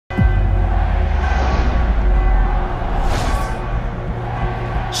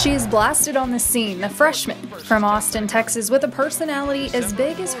She is blasted on the scene, the freshman from Austin, Texas, with a personality as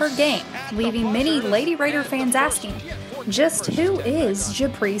big as her game, leaving many Lady Raider fans asking, just who is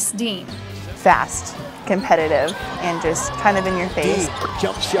Japreece Dean? Fast, competitive, and just kind of in your face.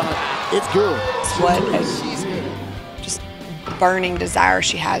 Jump shot, it's good. What a just burning desire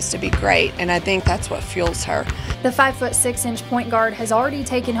she has to be great, and I think that's what fuels her. The 5'6" point guard has already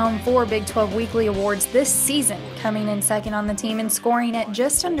taken home 4 Big 12 Weekly Awards this season, coming in second on the team and scoring at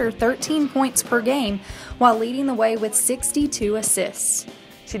just under 13 points per game, while leading the way with 62 assists.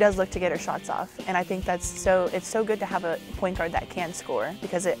 She does look to get her shots off, and I think it's so good to have a point guard that can score,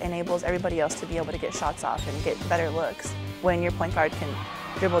 because it enables everybody else to be able to get shots off and get better looks. When your point guard can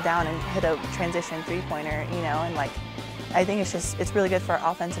dribble down and hit a transition three-pointer, you know, and like, I think it's really good for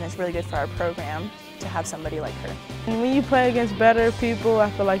our offense, and it's really good for our program to have somebody like her. And when you play against better people,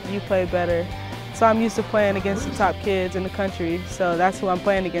 I feel like you play better. So I'm used to playing against the top kids in the country, so that's who I'm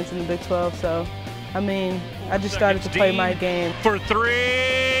playing against in the Big 12. So, I mean, I just started to play my game. For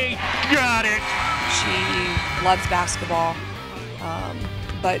three, got it! She loves basketball,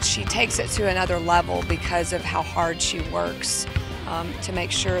 but she takes it to another level because of how hard she works to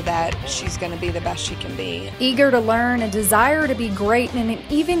make sure that she's going to be the best she can be. Eager to learn, a desire to be great, and an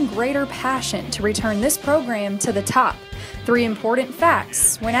even greater passion to return this program to the top. 3 important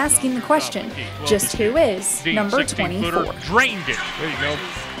facts when asking the question, just who is number 24? Drained it. There you go.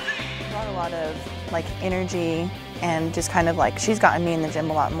 Brought a lot of like energy, and just kind of like, she's gotten me in the gym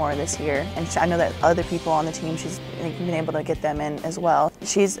a lot more this year, and I know that other people on the team, she's been able to get them in as well.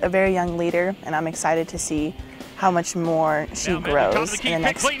 She's a very young leader, and I'm excited to see how much more she grows in the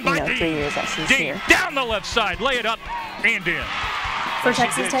next 3 years that she's here. Down the left side, lay it up and in. For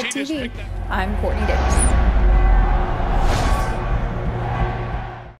Texas Tech TV, I'm Courtney Davis.